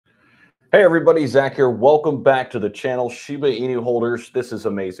Hey everybody, Zach here. Welcome back to the channel. Shiba Inu holders, this is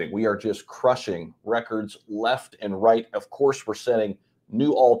amazing. We are just crushing records left and right. Of course, we're setting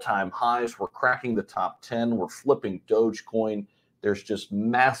new all-time highs. We're cracking the top 10. We're flipping Dogecoin. There's just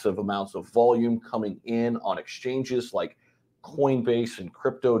massive amounts of volume coming in on exchanges like Coinbase and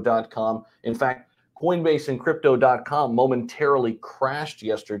Crypto.com. In fact, Coinbase and Crypto.com momentarily crashed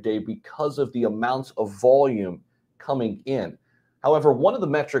yesterday because of the amounts of volume coming in. However, one of the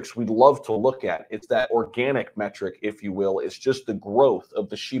metrics we'd love to look at is that organic metric, if you will, is just the growth of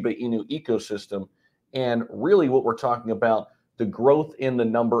the Shiba Inu ecosystem. And really what we're talking about, the growth in the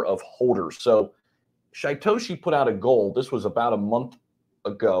number of holders. So Shytoshi put out a goal, this was about a month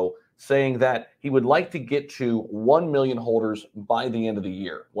ago, saying that he would like to get to 1 million holders by the end of the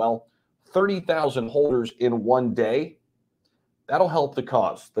year. Well, 30,000 holders in one day, that'll help the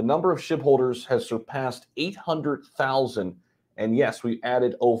cause. The number of SHIB holders has surpassed 800,000. And yes, we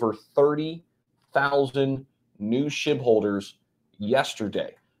added over 30,000 new SHIB holders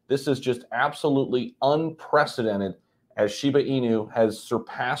yesterday. This is just absolutely unprecedented as Shiba Inu has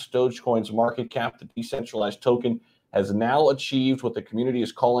surpassed Dogecoin's market cap. The decentralized token has now achieved what the community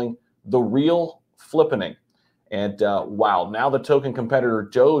is calling the real flippening. And wow, now the token competitor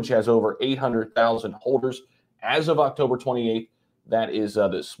Doge has over 800,000 holders as of October 28th. That is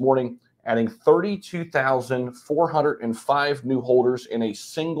this morning, adding 32,405 new holders in a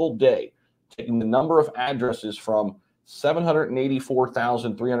single day, taking the number of addresses from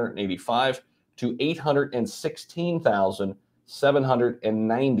 784,385 to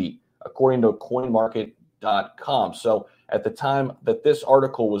 816,790, according to coinmarket.com. So at the time that this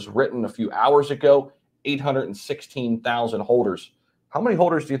article was written a few hours ago, 816,000 holders. How many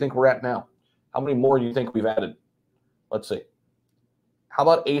holders do you think we're at now? How many more do you think we've added? Let's see. How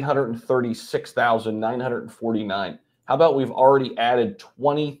about 836,949? How about we've already added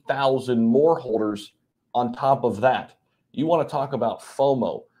 20,000 more holders on top of that? You want to talk about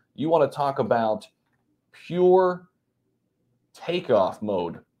FOMO. You want to talk about pure takeoff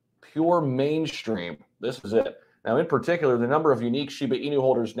mode, pure mainstream. This is it. Now, in particular, the number of unique Shiba Inu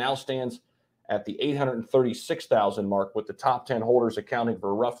holders now stands at the 836,000 mark, with the top 10 holders accounting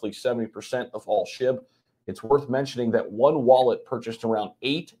for roughly 70% of all SHIB. It's worth mentioning that one wallet purchased around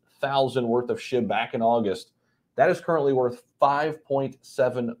 8,000 worth of SHIB back in August. That is currently worth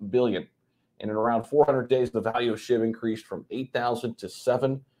 5.7 billion. And in around 400 days, the value of SHIB increased from 8,000 to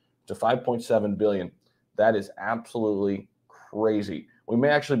 5.7 billion. That is absolutely crazy. We may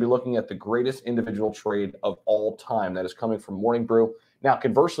actually be looking at the greatest individual trade of all time. That is coming from Morning Brew. Now,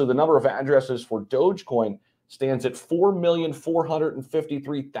 conversely, the number of addresses for Dogecoin stands at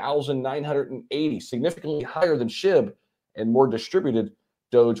 4,453,980, significantly higher than SHIB and more distributed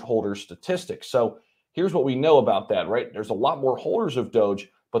Doge holder statistics. So here's what we know about that, right? There's a lot more holders of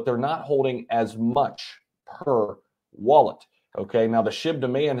Doge, but they're not holding as much per wallet. Okay, now the SHIB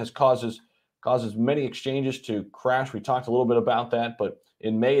demand causes many exchanges to crash. We talked a little bit about that, but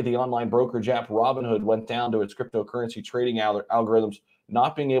in May, the online brokerage app Robinhood went down to its cryptocurrency trading algorithms,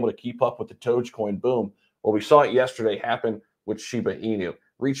 not being able to keep up with the Dogecoin boom. Well, we saw it yesterday happen with Shiba Inu.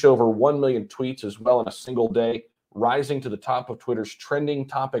 Reached over 1 million tweets as well in a single day, rising to the top of Twitter's trending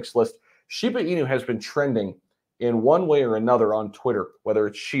topics list. Shiba Inu has been trending in one way or another on Twitter, whether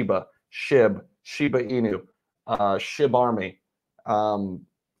it's Shiba, SHIB, Shiba Inu, SHIB Army.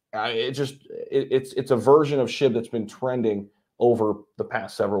 It's a version of SHIB that's been trending over the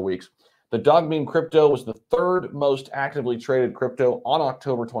past several weeks. The dog meme crypto was the third most actively traded crypto on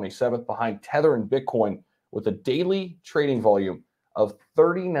October 27th, behind Tether and Bitcoin, with a daily trading volume of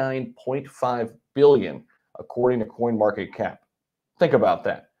 39.5 billion, according to CoinMarketCap. Think about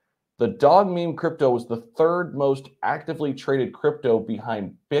that. The dog meme crypto was the third most actively traded crypto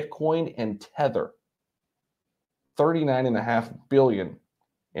behind Bitcoin and Tether. 39.5 billion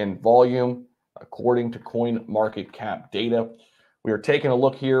in volume, according to CoinMarketCap data. We are taking a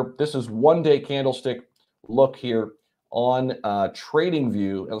look here. This is one-day candlestick look here on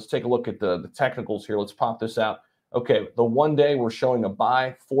TradingView. And let's take a look at the technicals here. Let's pop this out. Okay, the 1 day we're showing a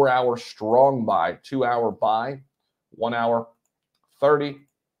buy, 4 hour strong buy, 2 hour buy, 1 hour, 30,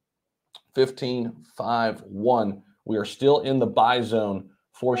 15, 5, 1. We are still in the buy zone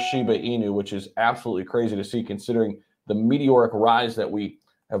for Shiba Inu, which is absolutely crazy to see considering the meteoric rise that we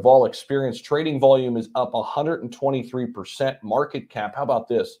have all experienced. Trading volume is up 123%. Market cap, how about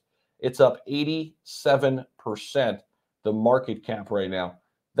this? It's up 87%. The market cap right now.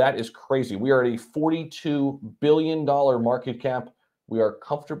 That is crazy. We are at a $42 billion market cap. We are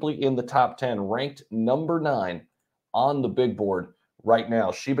comfortably in the top 10, ranked number 9 on the big board right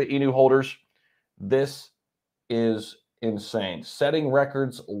now. Shiba Inu holders, this is insane. Setting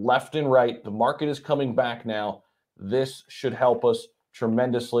records left and right. The market is coming back now. This should help us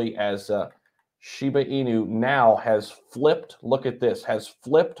tremendously as Shiba Inu now has flipped. Look at this, has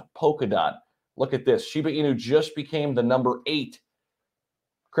flipped Polkadot. Look at this. Shiba Inu just became the number 8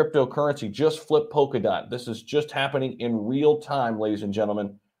 cryptocurrency, just flipped Polkadot. This is just happening in real time, ladies and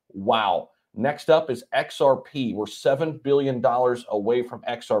gentlemen. Wow. Next up is XRP. We're $7 billion away from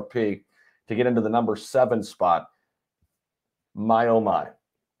XRP to get into the number 7 spot. My, oh my.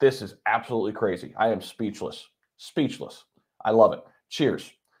 This is absolutely crazy. I am speechless. Speechless. I love it.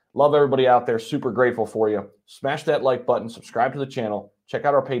 Cheers. Love everybody out there. Super grateful for you. Smash that like button. Subscribe to the channel. Check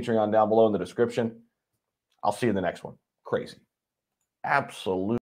out our Patreon down below in the description. I'll see you in the next one. Crazy. Absolutely.